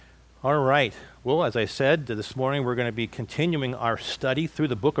All right. Well, as I said, this morning we're going to be continuing our study through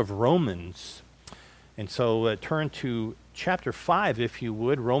the book of Romans. And so turn to chapter 5, if you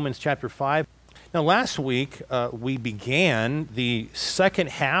would, Romans chapter 5. Now, last week we began the second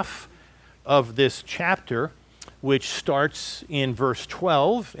half of this chapter, which starts in verse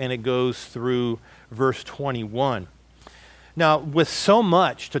 12 and it goes through verse 21. Now, with so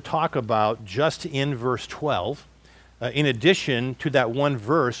much to talk about just in verse 12, in addition to that one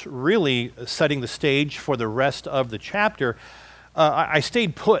verse really setting the stage for the rest of the chapter, I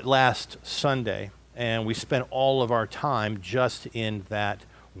stayed put last Sunday, and we spent all of our time just in that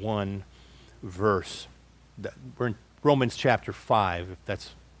one verse. We're in Romans chapter 5, if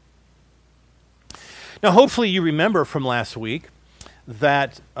that's... Now, hopefully you remember from last week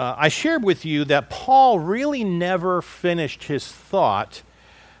that I shared with you that Paul really never finished his thought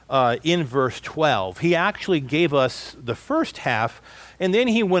in verse 12. He actually gave us the first half, and then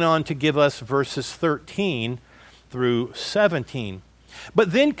he went on to give us verses 13 through 17.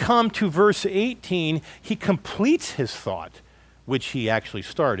 But then come to verse 18, he completes his thought, which he actually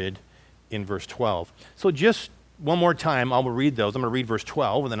started in verse 12. So just one more time, I'll read those. I'm going to read verse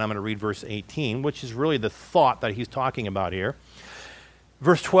 12, and then I'm going to read verse 18, which is really the thought that he's talking about here.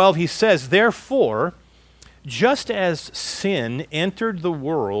 Verse 12, he says, "Therefore, just as sin entered the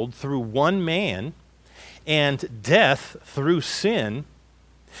world through one man, and death through sin,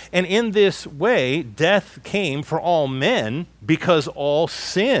 and in this way death came for all men because all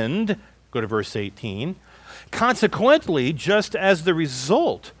sinned," go to verse 18, "consequently, just as the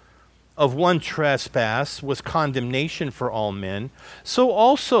result of one trespass was condemnation for all men, so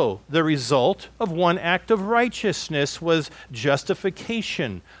also the result of one act of righteousness was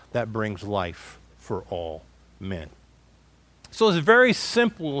justification that brings life for all men." So it's very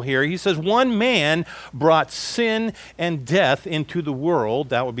simple here. He says one man brought sin and death into the world.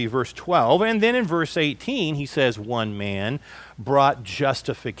 That would be verse 12. And then in verse 18, he says one man brought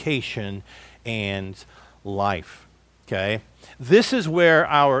justification and life. Okay? This is where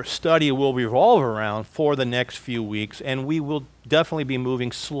our study will revolve around for the next few weeks, and we will definitely be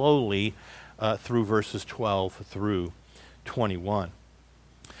moving slowly through verses 12 through 21.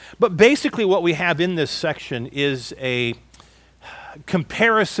 But basically what we have in this section is a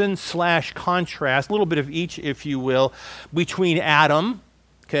comparison / contrast, a little bit of each, if you will, between Adam,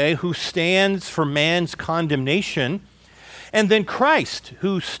 okay, who stands for man's condemnation, and then Christ,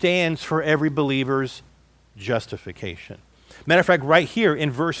 who stands for every believer's justification. Matter of fact, right here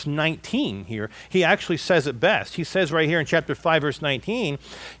in verse 19 here, he actually says it best. He says right here in chapter 5, verse 19,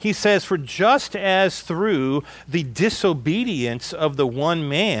 he says, "For just as through the disobedience of the one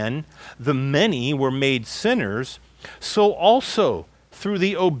man, the many were made sinners, so also through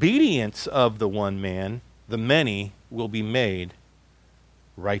the obedience of the one man, the many will be made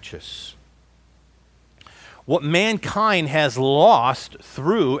righteous." What mankind has lost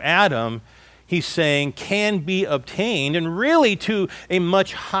through Adam, he's saying, can be obtained, and really to a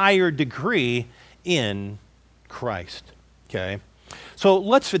much higher degree, in Christ. Okay? So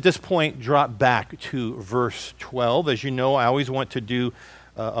let's at this point drop back to verse 12. As you know, I always want to do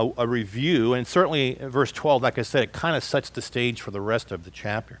a review, and certainly verse 12, like I said, it kind of sets the stage for the rest of the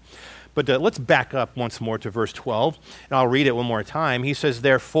chapter. But let's back up once more to verse 12, and I'll read it one more time. He says,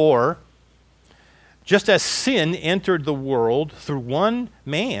 "Therefore, just as sin entered the world through one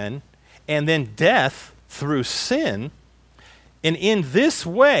man, and then death through sin, and in this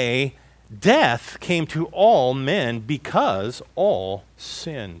way death came to all men because all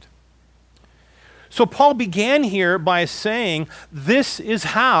sinned." So Paul began here by saying this is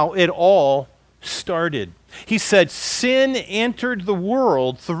how it all started. He said sin entered the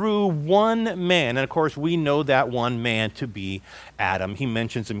world through one man. And of course, we know that one man to be Adam. He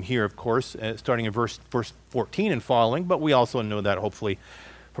mentions him here, of course, starting in verse 14 and following, but we also know that hopefully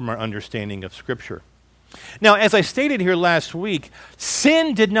from our understanding of Scripture. Now, as I stated here last week,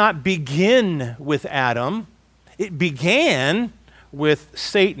 sin did not begin with Adam. It began with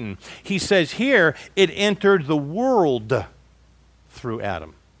Satan. He says here, it entered the world through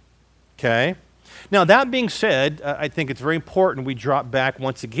Adam. Okay? Now, that being said, I think it's very important we drop back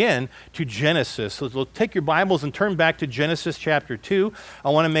once again to Genesis. So take your Bibles and turn back to Genesis chapter 2. I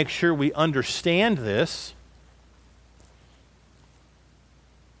want to make sure we understand this.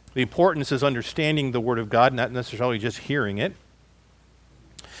 The importance is understanding the Word of God, not necessarily just hearing it.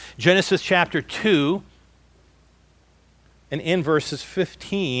 Genesis chapter 2, and in verses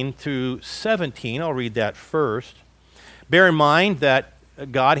 15 through 17, I'll read that first. Bear in mind that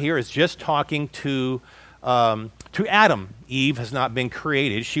God here is just talking to to Adam. Eve has not been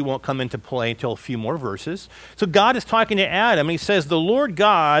created. She won't come into play until a few more verses. So God is talking to Adam, and he says, the Lord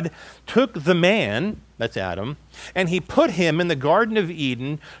God took the man, that's Adam, and he put him in the Garden of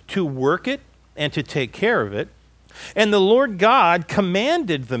Eden to work it and to take care of it. And the Lord God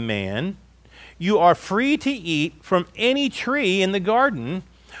commanded the man, you are free to eat from any tree in the garden,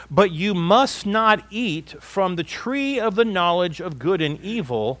 but you must not eat from the tree of the knowledge of good and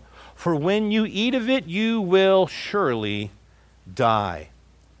evil, for when you eat of it, you will surely die.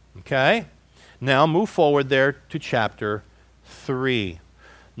 Okay? Now move forward there to chapter 3.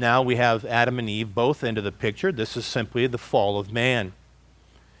 Now we have Adam and Eve both into the picture. This is simply the fall of man.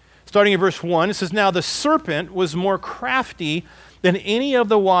 Starting in verse 1, it says, now the serpent was more crafty than any of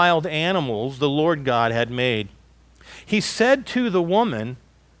the wild animals the Lord God had made. He said to the woman,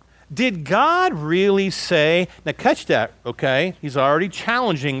 did God really say, now catch that, okay? He's already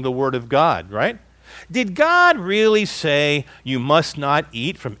challenging the word of God, right? Did God really say you must not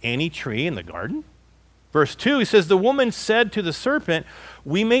eat from any tree in the garden? Verse 2, he says, the woman said to the serpent,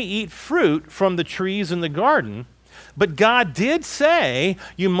 we may eat fruit from the trees in the garden, but God did say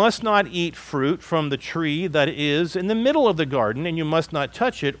you must not eat fruit from the tree that is in the middle of the garden, and you must not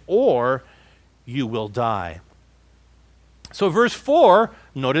touch it, or you will die. So verse 4,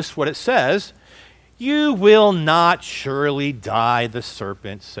 notice what it says. You will not surely die, the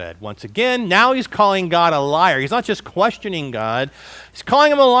serpent said. Once again, now he's calling God a liar. He's not just questioning God. He's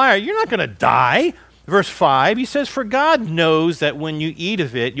calling him a liar. You're not going to die. Verse 5, he says, for God knows that when you eat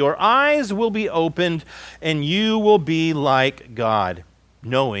of it, your eyes will be opened, and you will be like God,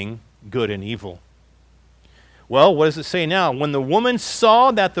 knowing good and evil. Well, what does it say now? When the woman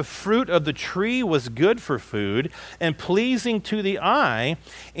saw that the fruit of the tree was good for food and pleasing to the eye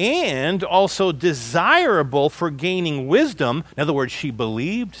and also desirable for gaining wisdom, in other words, she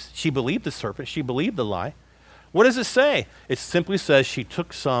believed the serpent, she believed the lie. What does it say? It simply says she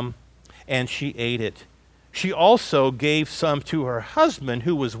took some and she ate it. She also gave some to her husband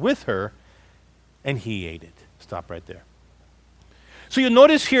who was with her, and he ate it. Stop right there. So you'll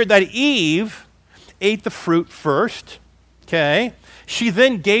notice here that Eve ate the fruit first, okay? She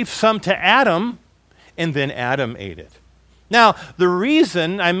then gave some to Adam, and then Adam ate it. Now, the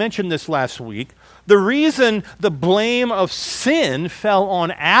reason, I mentioned this last week, the reason the blame of sin fell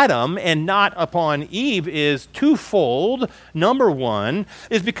on Adam and not upon Eve is twofold. Number one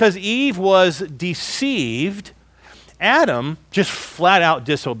is because Eve was deceived. Adam just flat out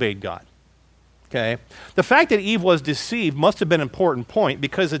disobeyed God. Okay? The fact that Eve was deceived must have been an important point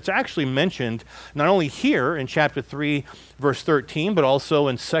because it's actually mentioned not only here in chapter 3, verse 13, but also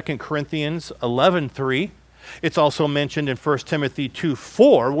in 2 Corinthians 11:3. It's also mentioned in 1 Timothy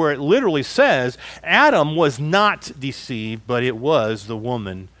 2:4, where it literally says, Adam was not deceived, but it was the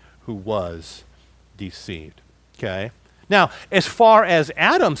woman who was deceived. Okay? Now, as far as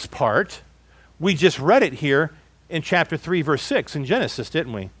Adam's part, we just read it here in chapter 3, verse 6 in Genesis,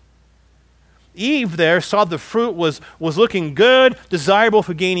 didn't we? Eve there saw the fruit was looking good, desirable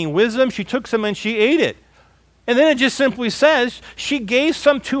for gaining wisdom. She took some and she ate it. And then it just simply says, she gave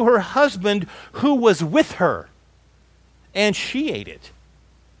some to her husband who was with her, and she ate it.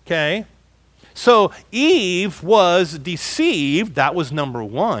 Okay? So Eve was deceived, that was number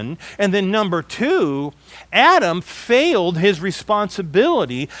one. And then number two, Adam failed his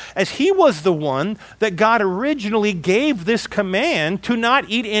responsibility as he was the one that God originally gave this command to not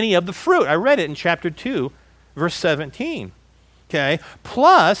eat any of the fruit. I read it in chapter 2, verse 17. Okay?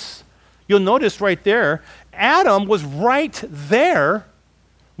 Plus, you'll notice right there, Adam was right there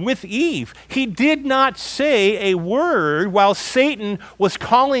with Eve. He did not say a word while Satan was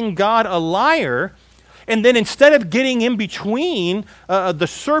calling God a liar. And then instead of getting in between the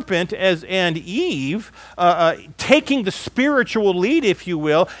serpent and Eve, taking the spiritual lead, if you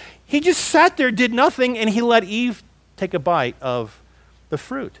will, he just sat there, did nothing, and he let Eve take a bite of the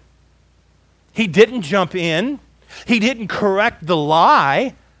fruit. He didn't jump in. He didn't correct the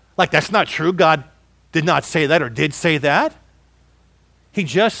lie. Like, that's not true. God did not say that or did say that. He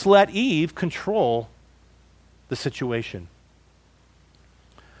just let Eve control the situation.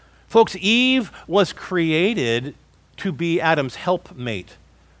 Folks, Eve was created to be Adam's helpmate.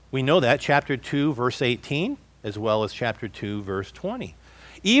 We know that, chapter 2, verse 18, as well as chapter 2, verse 20.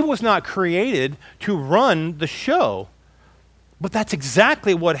 Eve was not created to run the show, but that's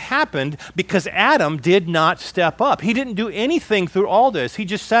exactly what happened because Adam did not step up. He didn't do anything through all this. He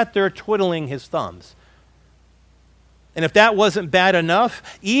just sat there twiddling his thumbs. And if that wasn't bad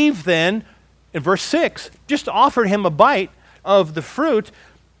enough, Eve then, in verse 6, just offered him a bite of the fruit.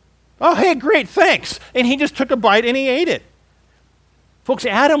 Oh, hey, great, thanks. And he just took a bite and he ate it. Folks,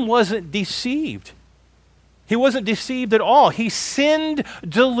 Adam wasn't deceived. He wasn't deceived at all. He sinned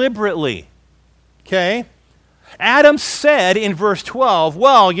deliberately. Okay? Adam said in verse 12,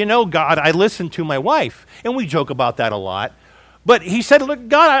 well, you know, God, I listened to my wife. And we joke about that a lot. But he said, look,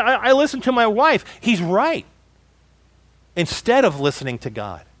 God, I listened to my wife. He's right. Instead of listening to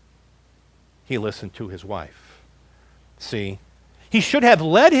God, he listened to his wife. See? He should have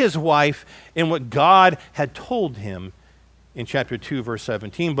led his wife in what God had told him in chapter 2, verse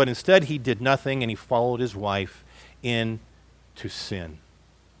 17. But instead, he did nothing, and he followed his wife into sin.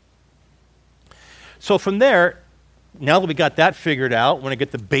 So from there, now that we got that figured out, when I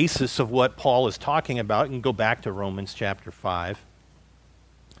get the basis of what Paul is talking about, you can go back to Romans chapter 5.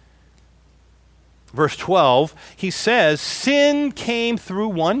 Verse 12, he says, sin came through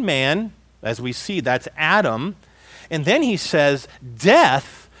one man, as we see, that's Adam. And then he says,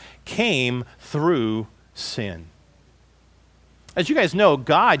 death came through sin. As you guys know,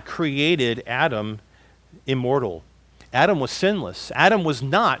 God created Adam immortal. Adam was sinless. Adam was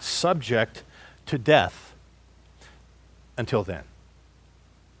not subject to death until then.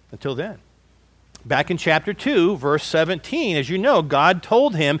 Until then. Back in chapter 2, verse 17, as you know, God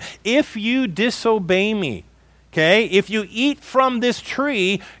told him, if you disobey me, okay, if you eat from this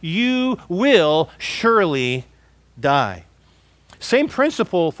tree, you will surely die. Same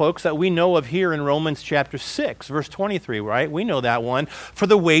principle, folks, that we know of here in Romans chapter 6, verse 23, right? We know that one. For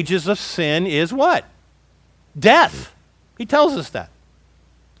the wages of sin is what? Death. He tells us that.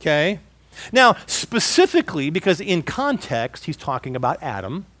 Okay? Now, specifically, because in context, he's talking about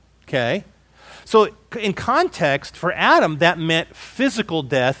Adam. Okay? So, in context, for Adam, that meant physical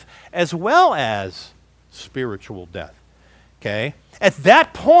death as well as spiritual death. Okay? At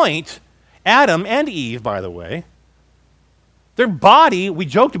that point, Adam and Eve, by the way, their body, we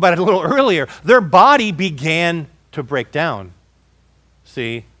joked about it a little earlier, their body began to break down.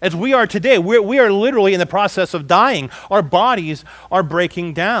 See, as we are today, we are literally in the process of dying. Our bodies are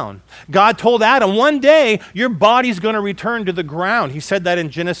breaking down. God told Adam, one day your body's going to return to the ground. He said that in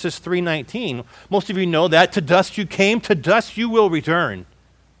Genesis 3:19. Most of you know that. To dust you came, to dust you will return.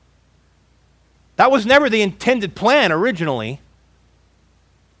 That was never the intended plan originally.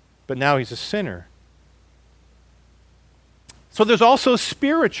 But now he's a sinner. So there's also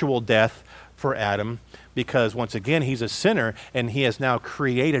spiritual death for Adam, because once again, he's a sinner, and he has now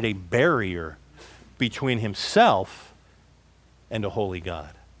created a barrier between himself and a holy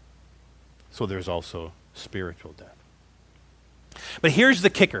God. So there's also spiritual death. But here's the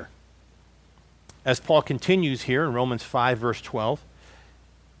kicker. As Paul continues here in Romans 5, verse 12,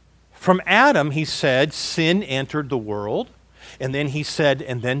 from Adam, he said, sin entered the world, and then he said,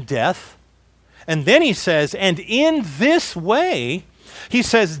 and then death. And then he says, and in this way, he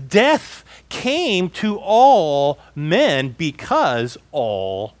says, death came to all men because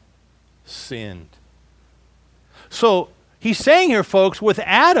all sinned. So he's saying here, folks, with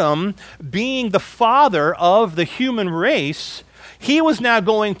Adam being the father of the human race, he was now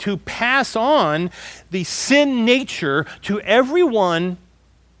going to pass on the sin nature to everyone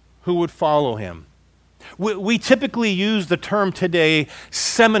who would follow him. We typically use the term today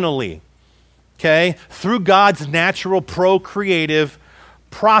seminally, okay, through God's natural procreative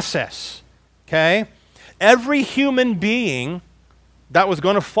process. Okay? Every human being that was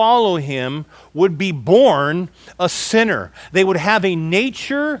going to follow him would be born a sinner. They would have a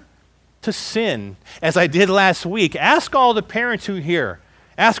nature to sin. As I did last week, ask all the parents who here.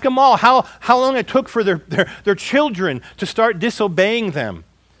 Ask them all how long it took for their children to start disobeying them.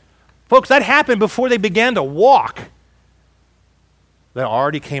 Folks, that happened before they began to walk. That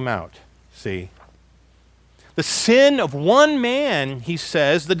already came out. See? The sin of one man, he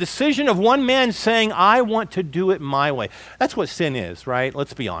says, the decision of one man saying, I want to do it my way. That's what sin is, right?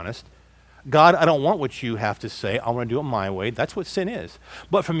 Let's be honest. God, I don't want what you have to say. I want to do it my way. That's what sin is.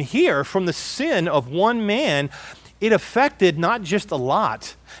 But from here, from the sin of one man, it affected not just a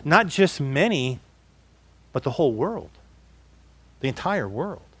lot, not just many, but the whole world, the entire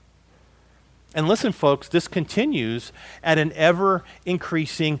world. And listen, folks, this continues at an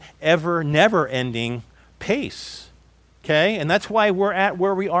ever-increasing, never-ending pace, okay? And that's why we're at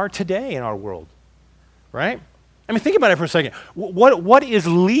where we are today in our world, right? I mean, think about it for a second. What is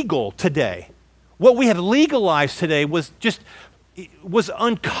legal today? What we have legalized today was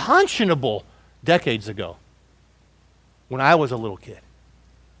unconscionable decades ago when I was a little kid.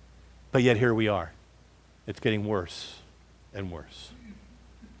 But yet here we are. It's getting worse and worse.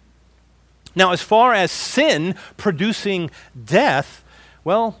 Now, as far as sin producing death,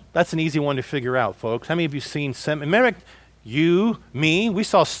 well, that's an easy one to figure out, folks. How many of you seen remember, you, me, we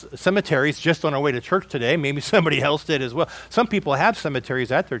saw cemeteries just on our way to church today. Maybe somebody else did as well. Some people have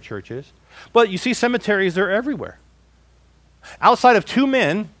cemeteries at their churches. But you see cemeteries, they're everywhere. Outside of two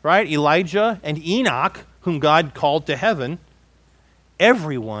men, right, Elijah and Enoch, whom God called to heaven,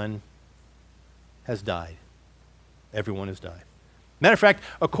 everyone has died. Everyone has died. Matter of fact,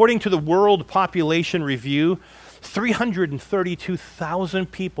 according to the World Population Review,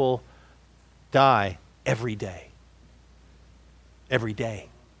 332,000 people die every day. Every day.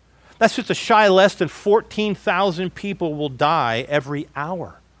 That's just a shy less than 14,000 people will die every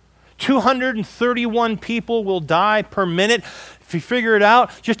hour. 231 people will die per minute. If you figure it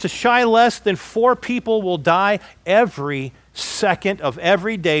out, just a shy less than 4 people will die every second of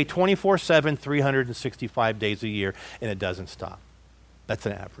every day, 24/7, 365 days a year, and it doesn't stop. That's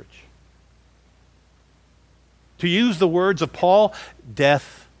an average. To use the words of Paul,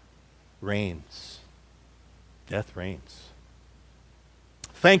 death reigns. Death reigns.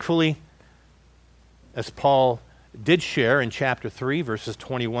 Thankfully, as Paul did share in chapter 3, verses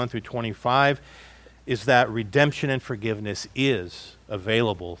 21 through 25, is that redemption and forgiveness is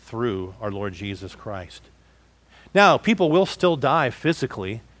available through our Lord Jesus Christ. Now, people will still die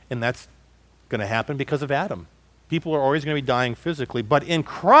physically, and that's going to happen because of Adam. People are always going to be dying physically, but in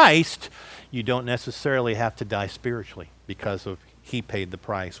Christ, you don't necessarily have to die spiritually because of He paid the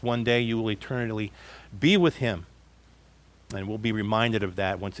price. One day you will eternally be with Him, and we'll be reminded of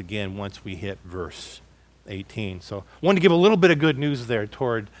that once again once we hit verse 18. So I wanted to give a little bit of good news there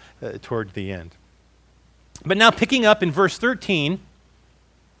toward the end. But now picking up in verse 13,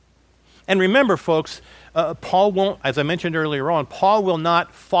 and remember, folks, Paul won't, as I mentioned earlier on, Paul will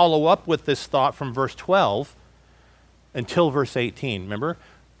not follow up with this thought from verse 12 until verse 18. Remember?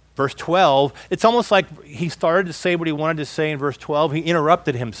 Verse 12, it's almost like he started to say what he wanted to say in verse 12. He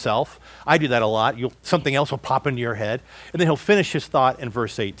interrupted himself. I do that a lot. Something else will pop into your head, and then he'll finish his thought in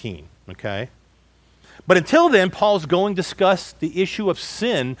verse 18, okay? But until then, Paul's going to discuss the issue of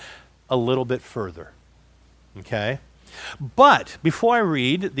sin a little bit further, okay? But before I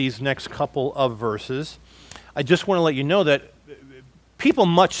read these next couple of verses, I just want to let you know that people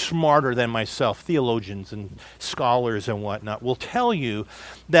much smarter than myself, theologians and scholars and whatnot, will tell you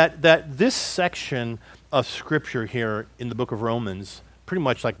that this section of Scripture here in the book of Romans, pretty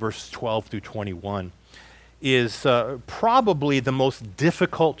much like verses 12 through 21, is probably the most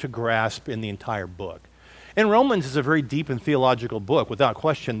difficult to grasp in the entire book. And Romans is a very deep and theological book, without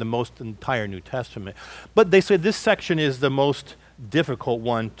question, the most entire New Testament. But they say this section is the most difficult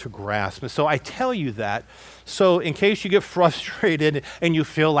one to grasp. And so I tell you that, so in case you get frustrated and you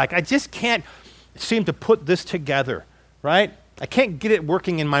feel like, I just can't seem to put this together, right? I can't get it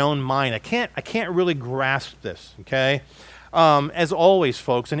working in my own mind. I can't really grasp this, okay? As always,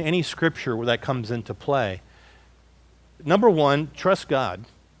 folks, in any scripture where that comes into play, number one, trust God.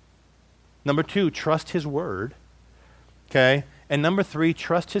 Number two, trust His word, okay? And number three,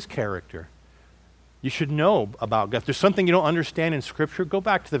 trust His character. You should know about God. If there's something you don't understand in Scripture, go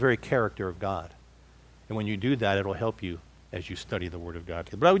back to the very character of God. And when you do that, it'll help you as you study the Word of God.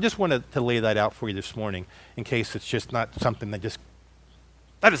 But I just wanted to lay that out for you this morning in case it's just not something that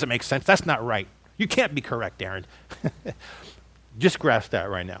doesn't make sense. That's not right. You can't be correct, Aaron. Just grasp that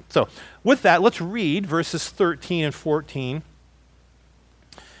right now. So with that, let's read verses 13 and 14.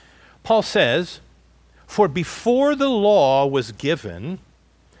 Paul says, "For before the law was given,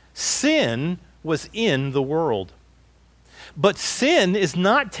 sin was in the world. But sin is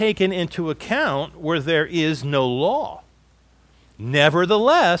not taken into account where there is no law.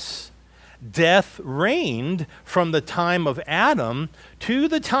 Nevertheless, death reigned from the time of Adam to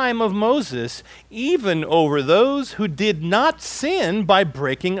the time of Moses, even over those who did not sin by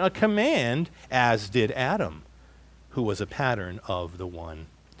breaking a command, as did Adam, who was a pattern of the one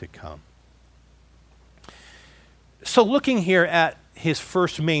to come." So looking here at his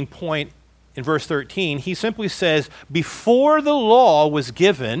first main point in verse 13, he simply says, before the law was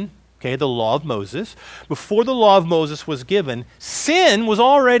given, okay, the law of Moses, before the law of Moses was given, sin was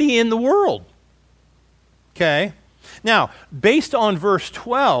already in the world. Okay? Now, based on verse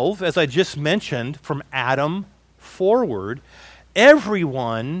 12, as I just mentioned, from Adam forward,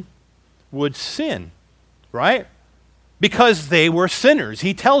 everyone would sin, right? Because they were sinners.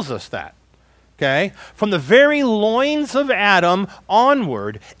 He tells us that. Okay? From the very loins of Adam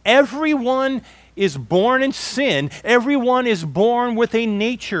onward, everyone is born in sin. Everyone is born with a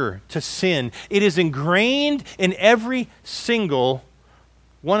nature to sin. It is ingrained in every single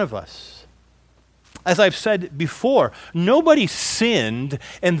one of us. As I've said before, nobody sinned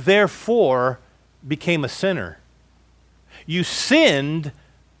and therefore became a sinner. You sinned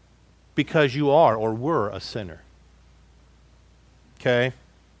because you are or were a sinner. Okay?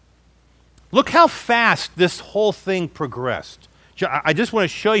 Look how fast this whole thing progressed. I just want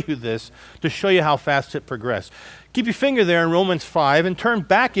to show you this to show you how fast it progressed. Keep your finger there in Romans 5 and turn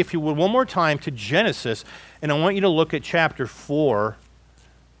back, if you would, one more time to Genesis. And I want you to look at chapter 4.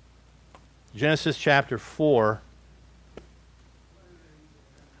 Genesis chapter 4.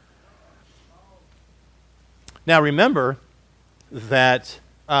 Now remember that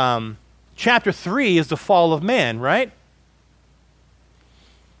chapter 3 is the fall of man, right?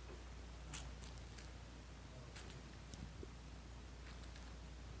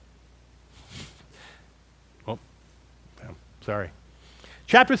 Oh, sorry.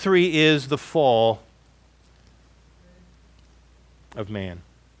 Chapter 3 is the fall of man.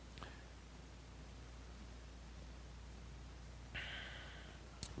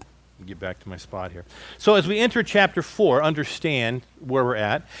 Get back to my spot here. So as we enter chapter 4, understand where we're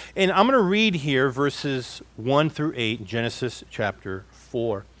at. And I'm going to read here verses 1 through 8, Genesis chapter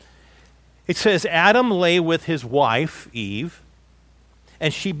 4. It says, Adam lay with his wife, Eve,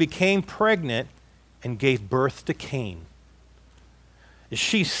 and she became pregnant and gave birth to Cain.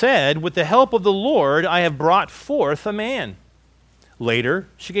 She said, with the help of the Lord, I have brought forth a man. Later,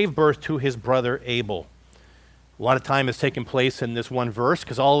 she gave birth to his brother Abel. A lot of time has taken place in this one verse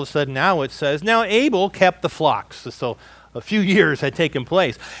because all of a sudden now it says, now Abel kept the flocks. So a few years had taken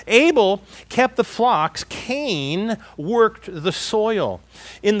place. Abel kept the flocks. Cain worked the soil.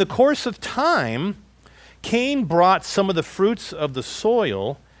 In the course of time, Cain brought some of the fruits of the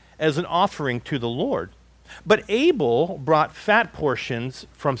soil as an offering to the Lord. But Abel brought fat portions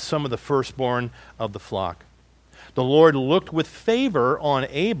from some of the firstborn of the flock. The Lord looked with favor on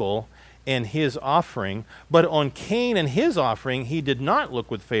Abel and his offering, but on Cain and his offering, he did not look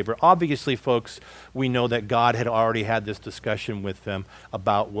with favor. Obviously, folks, we know that God had already had this discussion with them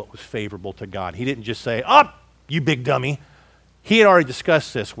about what was favorable to God. He didn't just say, up, you big dummy. He had already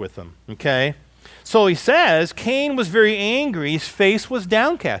discussed this with them, okay? So he says, Cain was very angry. His face was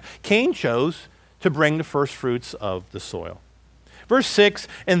downcast. Cain chose to bring the first fruits of the soil. Verse 6,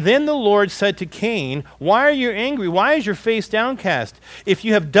 and then the Lord said to Cain, why are you angry? Why is your face downcast? If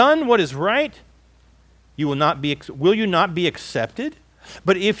you have done what is right, will you not be accepted?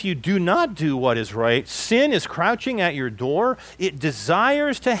 But if you do not do what is right, sin is crouching at your door. It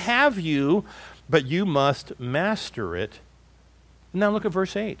desires to have you, but you must master it. Now look at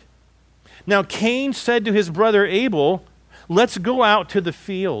verse 8. Now Cain said to his brother Abel, let's go out to the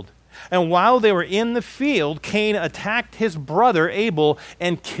field. And while they were in the field, Cain attacked his brother Abel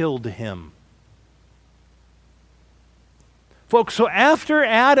and killed him. Folks, so after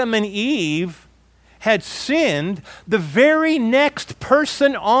Adam and Eve had sinned, the very next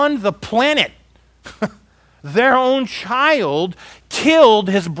person on the planet, their own child, killed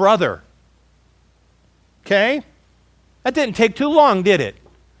his brother. Okay? That didn't take too long, did it?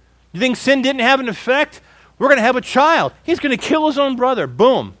 You think sin didn't have an effect? We're going to have a child. He's going to kill his own brother.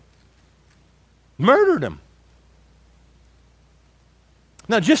 Boom. Murdered him.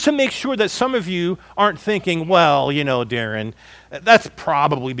 Now, just to make sure that some of you aren't thinking, well, you know, Darren, that's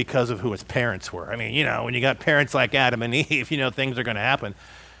probably because of who his parents were. I mean, you know, when you got parents like Adam and Eve, you know, things are going to happen.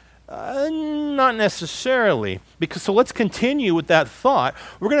 Not necessarily. So let's continue with that thought.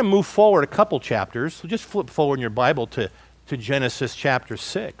 We're going to move forward a couple chapters. So just flip forward in your Bible to Genesis chapter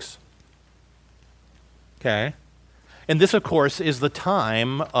 6. Okay? And this, of course, is the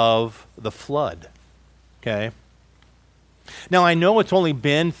time of the flood. Okay? Now, I know it's only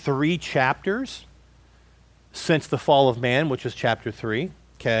been 3 chapters since the fall of man, which is chapter 3.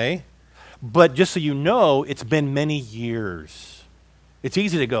 Okay? But just so you know, it's been many years. It's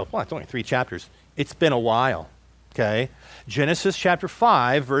easy to go, well, it's only 3 chapters. It's been a while. Okay? Genesis chapter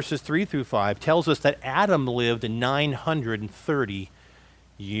 5, verses 3 through 5 tells us that Adam lived 930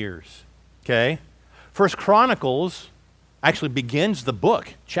 years. Okay? First Chronicles actually begins the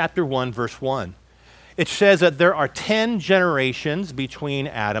book, chapter 1, verse 1. It says that there are 10 generations between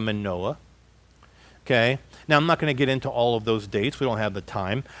Adam and Noah. Okay? Now, I'm not going to get into all of those dates. We don't have the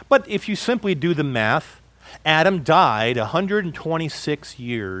time. But if you simply do the math, Adam died 126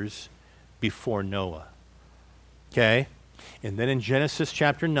 years before Noah. Okay? And then in Genesis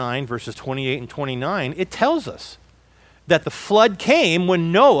chapter 9, verses 28 and 29, it tells us that the flood came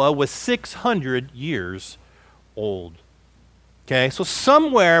when Noah was 600 years old. Okay, so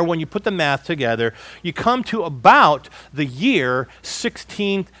somewhere when you put the math together, you come to about the year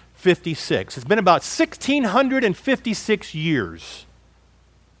 1656. It's been about 1656 years.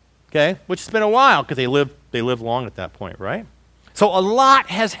 Okay, which has been a while because they lived long at that point, right? So a lot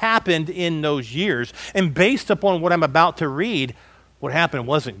has happened in those years, and based upon what I'm about to read, what happened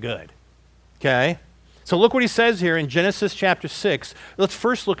wasn't good. Okay? So look what he says here in Genesis chapter 6. Let's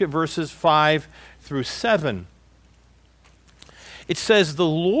first look at verses 5 through 7. it says, the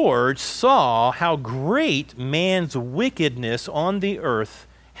Lord saw how great man's wickedness on the earth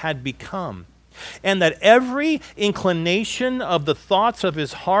had become, and that every inclination of the thoughts of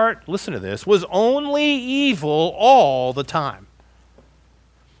his heart, listen to this, was only evil all the time.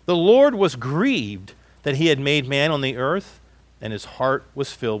 The Lord was grieved that he had made man on the earth, and his heart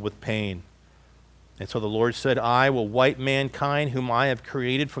was filled with pain. And so the Lord said, I will wipe mankind whom I have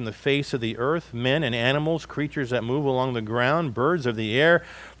created from the face of the earth, men and animals, creatures that move along the ground, birds of the air,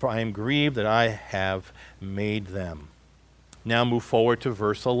 for I am grieved that I have made them. Now move forward to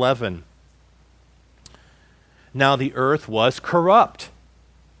verse 11. Now the earth was corrupt.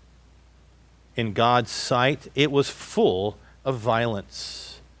 In God's sight, it was full of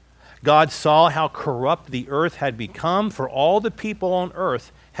violence. God saw how corrupt the earth had become, for all the people on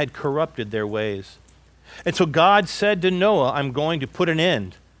earth had corrupted their ways. And so God said to Noah, I'm going to put an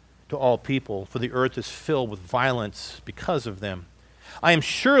end to all people, for the earth is filled with violence because of them. I am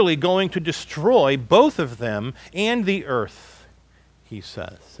surely going to destroy both of them and the earth, he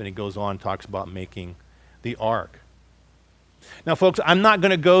says. And he goes on and talks about making the ark. Now, folks, I'm not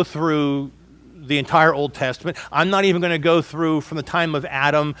going to go through the entire Old Testament. I'm not even going to go through from the time of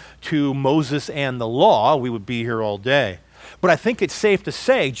Adam to Moses and the law. We would be here all day. But I think it's safe to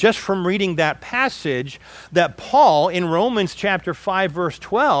say, just from reading that passage, that Paul in Romans chapter 5, verse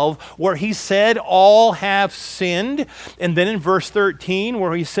 12, where he said, all have sinned, and then in verse 13,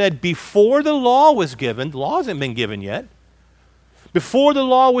 where he said, before the law was given, the law hasn't been given yet, before the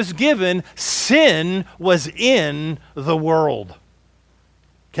law was given, sin was in the world.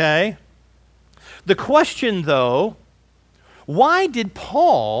 Okay? The question, though, why did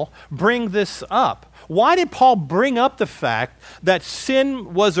Paul bring this up? Why did Paul bring up the fact that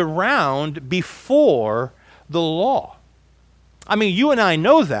sin was around before the law? I mean, you and I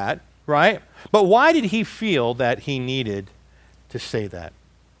know that, right? But why did he feel that he needed to say that?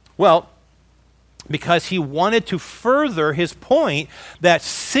 Well, because he wanted to further his point that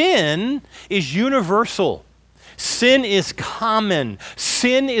sin is universal. Sin is common.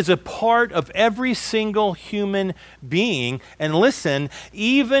 Sin is a part of every single human being. And listen,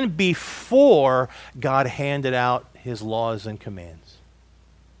 even before God handed out his laws and commands.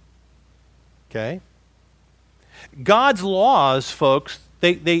 Okay? God's laws, folks,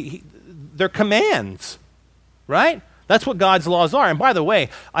 they're commands, right? That's what God's laws are. And by the way,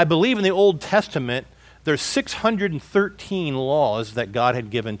 I believe in the Old Testament, there's 613 laws that God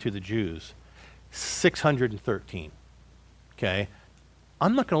had given to the Jews. 613. Okay?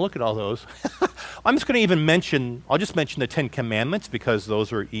 I'm not going to look at all those. I'm just going to I'll just mention the 10 Commandments because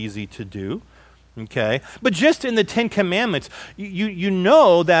those are easy to do. Okay? But just in the 10 Commandments, you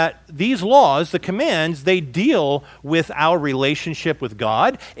know that these laws, the commands, they deal with our relationship with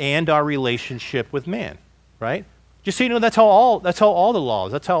God and our relationship with man. Right? Just so you know, that's how all the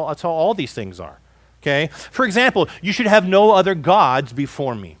laws, that's how all these things are. Okay? For example, you should have no other gods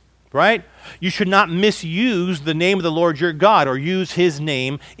before me. Right? You should not misuse the name of the Lord your God or use his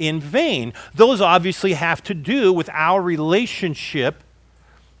name in vain. Those obviously have to do with our relationship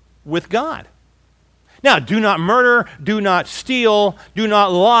with God. Now, do not murder, do not steal, do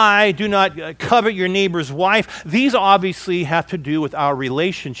not lie, do not covet your neighbor's wife. These obviously have to do with our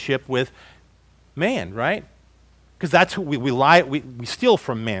relationship with man, right? Because that's who we lie, we steal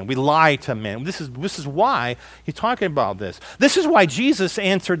from man. We lie to man. This is why he's talking about this. This is why Jesus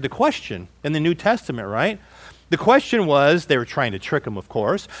answered the question in the New Testament, right? The question was, they were trying to trick him, of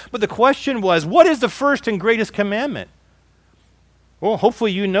course, but the question was, what is the first and greatest commandment? Well,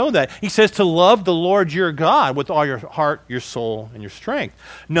 hopefully you know that. He says to love the Lord your God with all your heart, your soul, and your strength.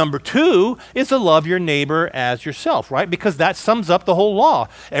 Number 2 is to love your neighbor as yourself, right? Because that sums up the whole law.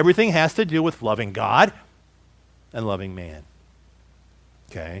 Everything has to do with loving God and loving man.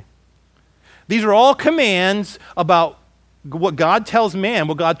 Okay? These are all commands about what God tells man,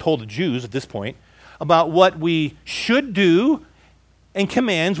 what God told the Jews at this point, about what we should do, and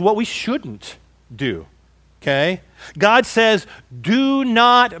commands what we shouldn't do. Okay? God says, do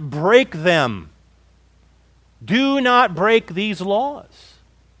not break them. Do not break these laws.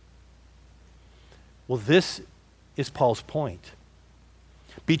 Well, this is Paul's point.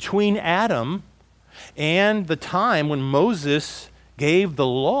 Between Adam and the time when Moses gave the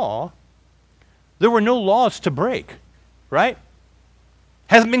law, there were no laws to break, right?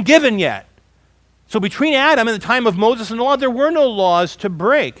 Hasn't been given yet. So between Adam and the time of Moses and the law, there were no laws to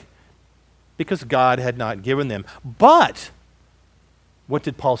break because God had not given them. But what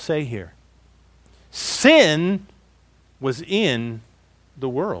did Paul say here? Sin was in the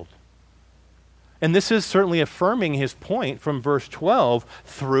world. And this is certainly affirming his point from verse 12.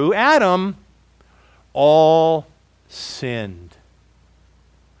 Through Adam, all sinned.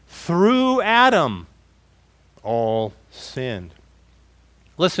 through Adam, all sinned.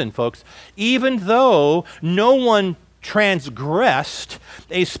 Listen, folks, even though no one transgressed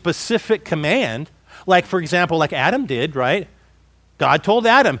a specific command, like, for example, like Adam did, right? God told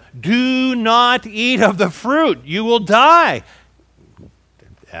Adam, do not eat of the fruit, you will die.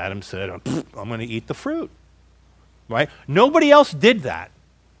 Adam said, I'm going to eat the fruit, right? Nobody else did that,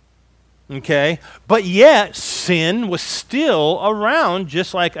 okay? But yet, sin was still around,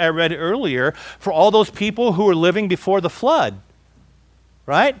 just like I read earlier, for all those people who were living before the flood.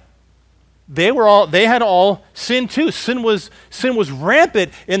 Right? They had all sin too. Sin was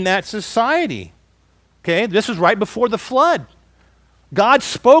rampant in that society. Okay? This was right before the flood. God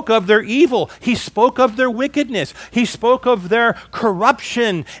spoke of their evil. He spoke of their wickedness. He spoke of their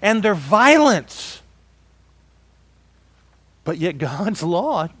corruption and their violence. But yet God's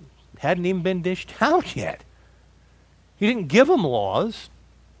law hadn't even been dished out yet. He didn't give them laws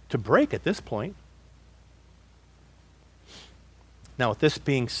to break at this point. Now, with this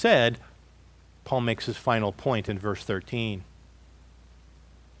being said, Paul makes his final point in verse 13.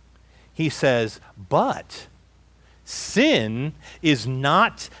 He says, but sin is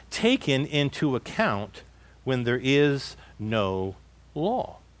not taken into account when there is no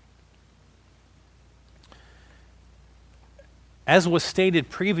law. As was stated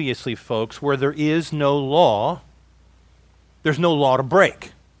previously, folks, where there is no law, there's no law to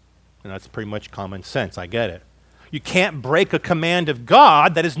break. And that's pretty much common sense. I get it. You can't break a command of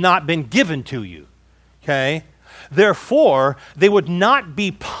God that has not been given to you. Okay? Therefore, they would not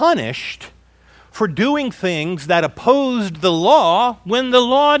be punished for doing things that opposed the law when the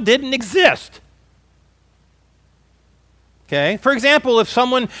law didn't exist. Okay? For example, if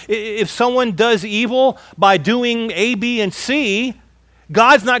someone does evil by doing A, B, and C,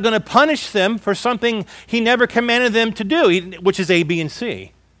 God's not going to punish them for something he never commanded them to do, which is A, B, and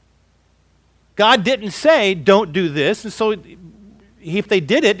C. God didn't say, don't do this. And so if they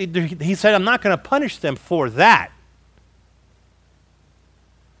did it, he said, I'm not going to punish them for that.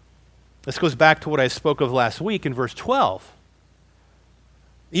 This goes back to what I spoke of last week in verse 12.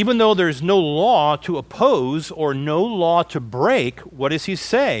 Even though there's no law to oppose or no law to break, what does he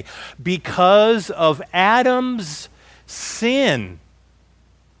say? Because of Adam's sin.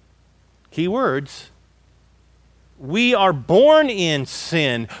 Key words. We are born in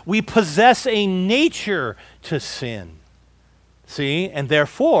sin. We possess a nature to sin. See? And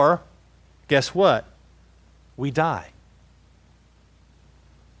therefore, guess what? We die.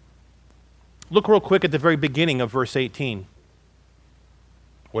 Look real quick at the very beginning of verse 18.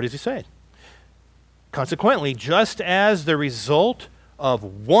 What does he say? Consequently, just as the result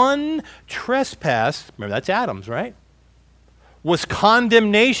of one trespass, remember that's Adam's, right? Was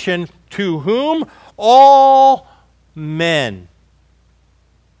condemnation to whom? All men.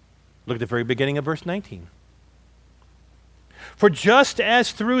 Look at the very beginning of verse 19. For just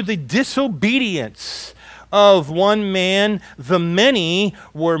as through the disobedience of one man the many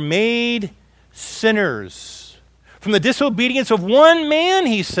were made sinners. From the disobedience of one man,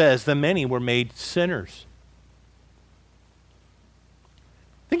 he says, the many were made sinners.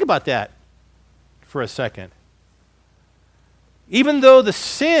 Think about that for a second. Even though the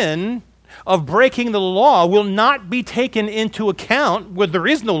sin of breaking the law will not be taken into account where there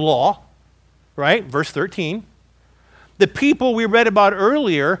is no law, right? Verse 13. The people we read about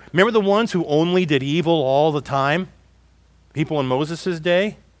earlier, remember the ones who only did evil all the time? People in Moses'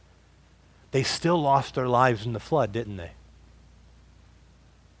 day? They still lost their lives in the flood, didn't they?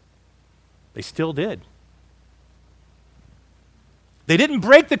 They still did. They didn't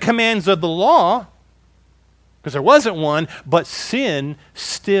break the commands of the law, because there wasn't one, but sin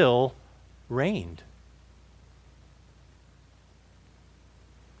still reigned.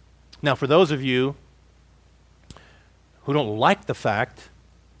 Now, for those of you who don't like the fact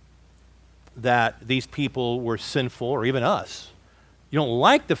that these people were sinful, or even us, you don't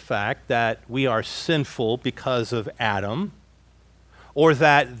like the fact that we are sinful because of Adam, or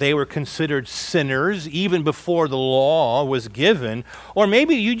that they were considered sinners even before the law was given, or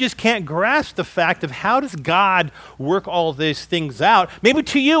maybe you just can't grasp the fact of how does God work all these things out. Maybe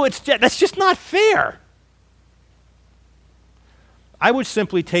to you that's just not fair. I would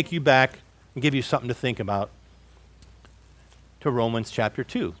simply take you back and give you something to think about to Romans chapter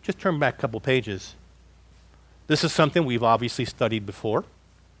 2. Just turn back a couple pages. This is something we've obviously studied before.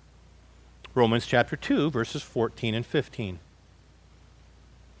 Romans chapter 2, verses 14 and 15.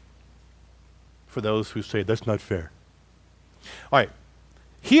 For those who say, that's not fair. All right.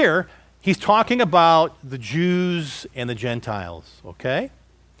 Here, he's talking about the Jews and the Gentiles, okay?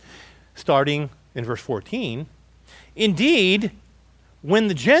 Starting in verse 14. Indeed, when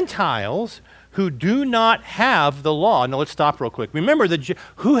the Gentiles who do not have the law, now let's stop real quick. Remember,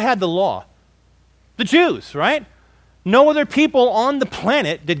 who had the law? The Jews, right? No other people on the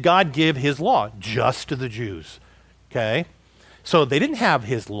planet did God give his law, just to the Jews, okay? So they didn't have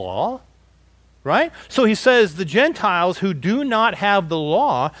his law, right? So he says the Gentiles who do not have the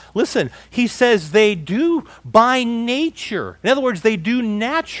law, listen, he says they do by nature. In other words, they do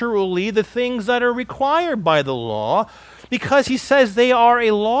naturally the things that are required by the law, because he says they are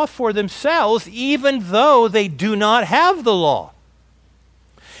a law for themselves, even though they do not have the law.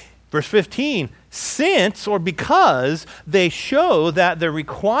 Verse 15, since or because they show that the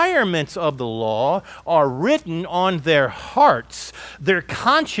requirements of the law are written on their hearts, their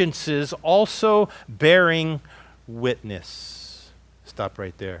consciences also bearing witness. Stop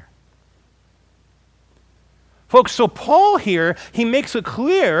right there. Folks, so Paul here, he makes it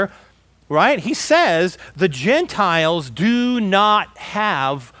clear, right? He says the Gentiles do not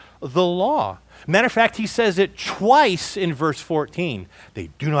have the law. Matter of fact, he says it twice in verse 14. They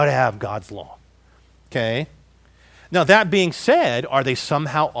do not have God's law. Okay? Now, that being said, are they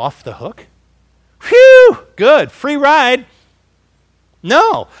somehow off the hook? Phew! Good. Free ride.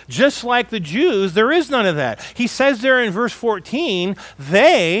 No. Just like the Jews, there is none of that. He says there in verse 14,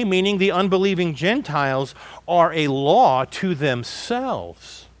 they, meaning the unbelieving Gentiles, are a law to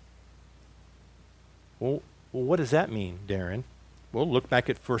themselves. Well, what does that mean, Darren? Well, look back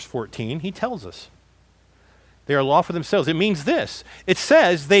at verse 14. He tells us. They are a law for themselves. It means this. It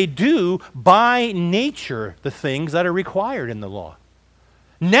says they do by nature the things that are required in the law.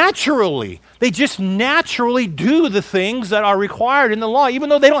 Naturally. They just naturally do the things that are required in the law. Even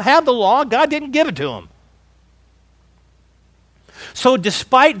though they don't have the law, God didn't give it to them. So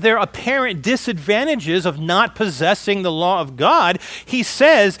despite their apparent disadvantages of not possessing the law of God, he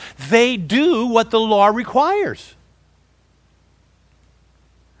says they do what the law requires.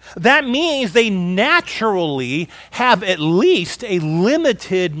 That means they naturally have at least a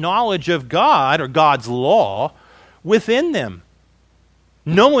limited knowledge of God or God's law within them,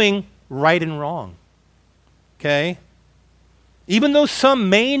 knowing right and wrong. Okay? Even though some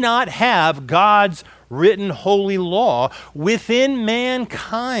may not have God's written holy law, within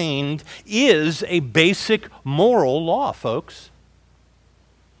mankind is a basic moral law, folks.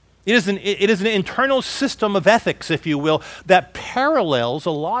 It is an internal system of ethics, if you will, that parallels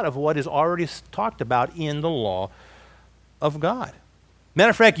a lot of what is already talked about in the law of God.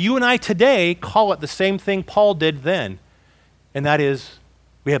 Matter of fact, you and I today call it the same thing Paul did then, and that is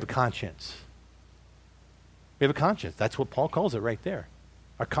we have a conscience. We have a conscience. That's what Paul calls it right there,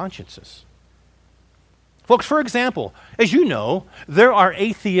 our consciences. Folks, for example, as you know, there are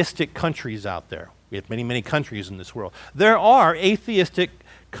atheistic countries out there. We have many, many countries in this world. There are atheistic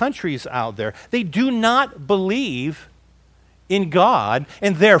countries out there. They do not believe in God,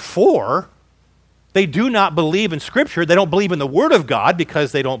 and therefore, they do not believe in Scripture. They don't believe in the Word of God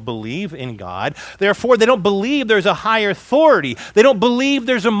because they don't believe in God. Therefore, they don't believe there's a higher authority. They don't believe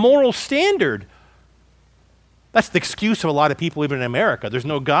there's a moral standard. That's the excuse of a lot of people, even in America. There's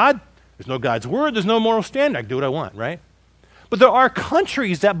no God, there's no God's Word, there's no moral standard. I can do what I want, right? But there are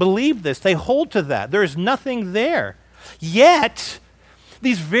countries that believe this. They hold to that. There is nothing there. Yet,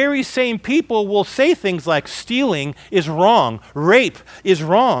 these very same people will say things like stealing is wrong, rape is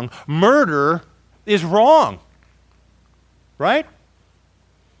wrong, murder is wrong, right?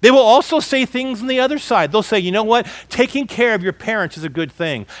 They will also say things on the other side. They'll say, you know what? Taking care of your parents is a good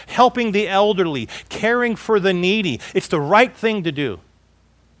thing. Helping the elderly, caring for the needy, it's the right thing to do.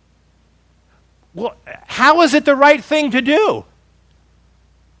 Well, how is it the right thing to do?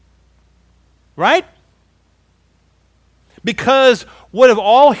 Right? Because what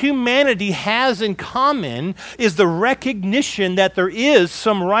all humanity has in common is the recognition that there is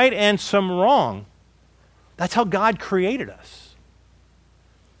some right and some wrong. That's how God created us.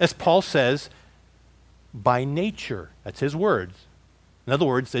 As Paul says, by nature. That's his words. In other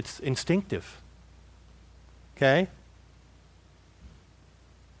words, it's instinctive. Okay?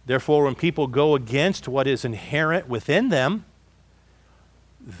 Therefore, when people go against what is inherent within them,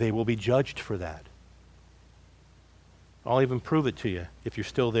 they will be judged for that. I'll even prove it to you. If you're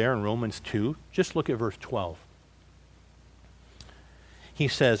still there in Romans 2, just look at verse 12. He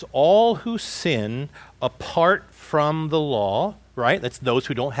says, all who sin apart from the law, right? That's those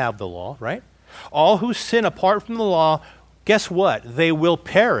who don't have the law, right? All who sin apart from the law, guess what? They will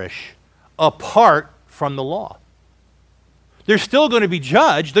perish apart from the law. They're still going to be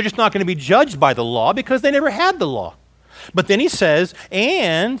judged. They're just not going to be judged by the law because they never had the law. But then he says,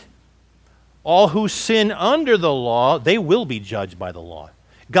 and all who sin under the law, they will be judged by the law.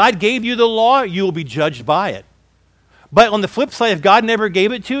 God gave you the law, you will be judged by it. But on the flip side, if God never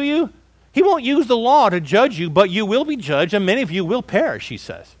gave it to you, he won't use the law to judge you, but you will be judged, and many of you will perish, he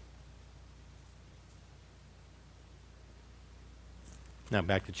says. Now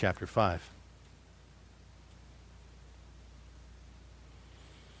back to chapter 5.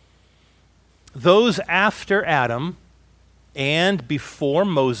 Those after Adam and before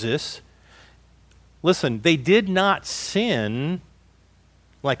Moses, listen, they did not sin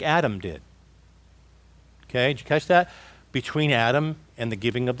like Adam did. Okay, did you catch that? Between Adam and the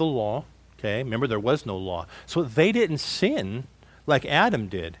giving of the law, okay, remember there was no law. So they didn't sin like Adam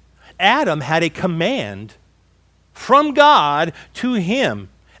did. Adam had a command from God to him,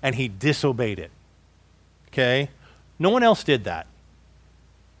 and he disobeyed it. Okay? No one else did that.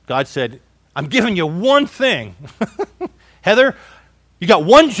 God said, I'm giving you one thing. Heather, you got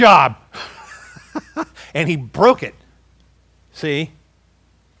one job. And he broke it. See?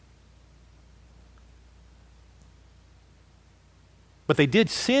 But they did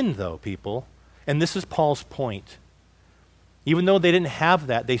sin, though, people. And this is Paul's point. Even though they didn't have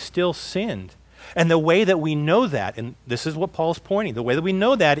that, they still sinned. And the way that we know that, and this is what Paul's pointing, the way that we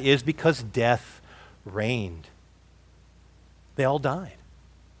know that is because death reigned. They all died.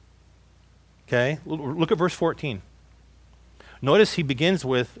 Okay? Look at verse 14. Notice he begins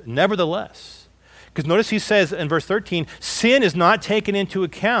with, nevertheless. Because notice he says in verse 13, sin is not taken into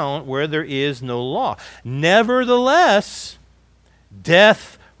account where there is no law. Nevertheless,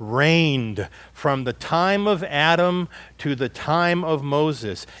 death reigned from the time of Adam to the time of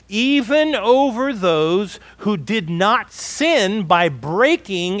Moses, even over those who did not sin by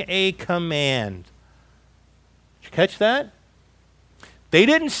breaking a command. Did you catch that? They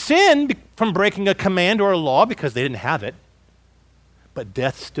didn't sin from breaking a command or a law because they didn't have it, but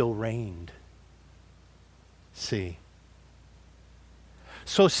death still reigned. See?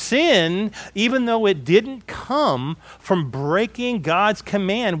 So sin, even though it didn't come from breaking God's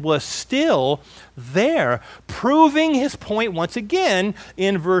command, was still there, proving his point once again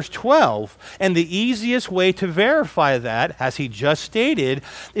in verse 12. And the easiest way to verify that, as he just stated,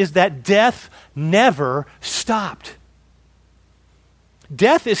 is that death never stopped.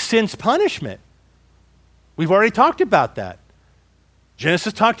 Death is sin's punishment. We've already talked about that.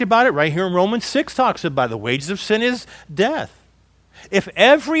 Genesis talked about it right here in Romans 6 talks about it. The wages of sin is death. If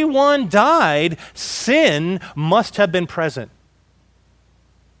everyone died, sin must have been present.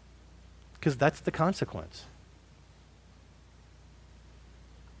 Because that's the consequence.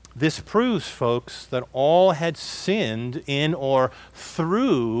 This proves, folks, that all had sinned in or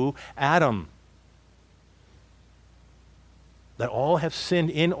through Adam. That all have sinned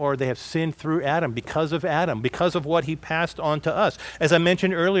in or they have sinned through Adam, because of what he passed on to us. As I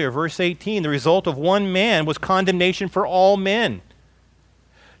mentioned earlier, verse 18, the result of one man was condemnation for all men.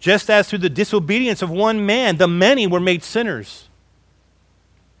 Just as through the disobedience of one man, the many were made sinners.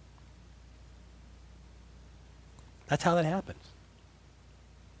 That's how that happens.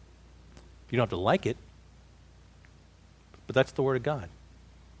 You don't have to like it, but that's the Word of God.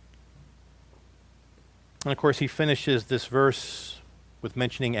 And of course, he finishes this verse with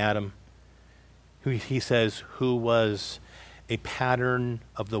mentioning Adam, who he says, who was a pattern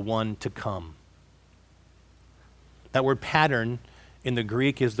of the one to come. That word pattern in the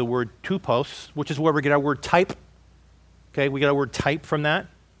Greek is the word tupos, which is where we get our word type. Okay, we get our word type from that.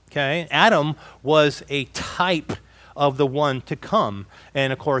 Okay, Adam was a type of the one to come.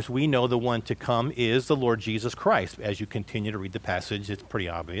 And of course, we know the one to come is the Lord Jesus Christ. As you continue to read the passage, it's pretty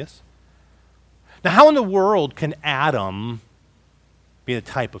obvious. Now, how in the world can Adam be the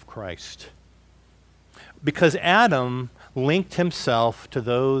type of Christ? Because Adam linked himself to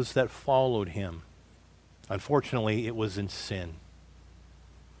those that followed him. Unfortunately, it was in sin.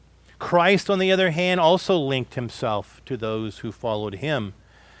 Christ, on the other hand, also linked himself to those who followed him.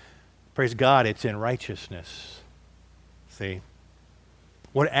 Praise God, it's in righteousness. See?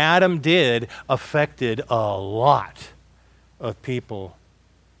 What Adam did affected a lot of people.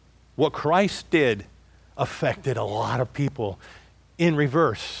 What Christ did affected a lot of people in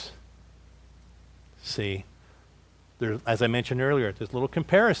reverse. See? As I mentioned earlier, there's a little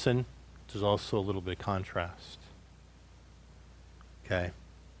comparison. There's also a little bit of contrast. Okay?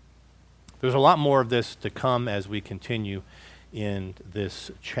 There's a lot more of this to come as we continue in this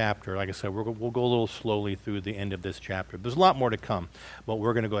chapter. Like I said, we'll go a little slowly through the end of this chapter. There's a lot more to come, but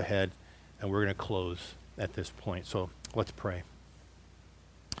we're going to go ahead and we're going to close at this point. So let's pray.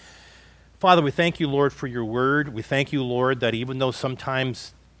 Father, we thank you, Lord, for your word. We thank you, Lord, that even though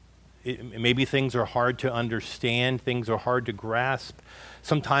sometimes maybe things are hard to understand, things are hard to grasp,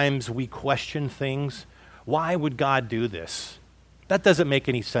 sometimes we question things. Why would God do this? That doesn't make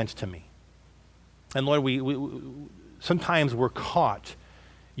any sense to me. And Lord, sometimes we're caught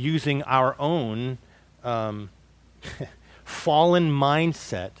using our own fallen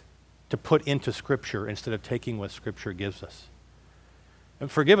mindset to put into Scripture instead of taking what Scripture gives us.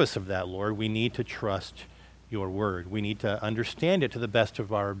 And forgive us of that, Lord. We need to trust your word. We need to understand it to the best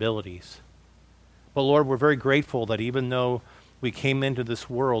of our abilities. But Lord, we're very grateful that even though we came into this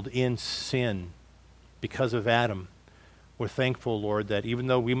world in sin because of Adam, we're thankful, Lord, that even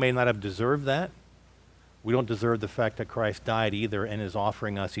though we may not have deserved that, we don't deserve the fact that Christ died either and is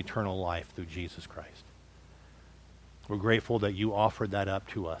offering us eternal life through Jesus Christ. We're grateful that you offered that up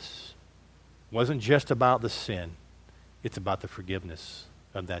to us. It wasn't just about the sin. It's about the forgiveness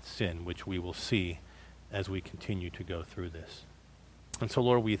of that sin, which we will see as we continue to go through this. And so,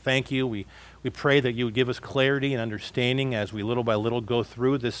 Lord, we thank you. We pray that you would give us clarity and understanding as we little by little go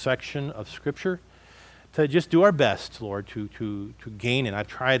through this section of Scripture, to just do our best, Lord, to gain. And I've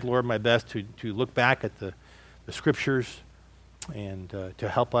tried, Lord, my best to look back at the Scriptures and to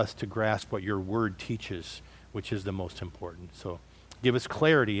help us to grasp what your word teaches, which is the most important. So give us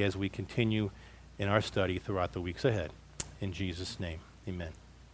clarity as we continue in our study throughout the weeks ahead. In Jesus' name, amen.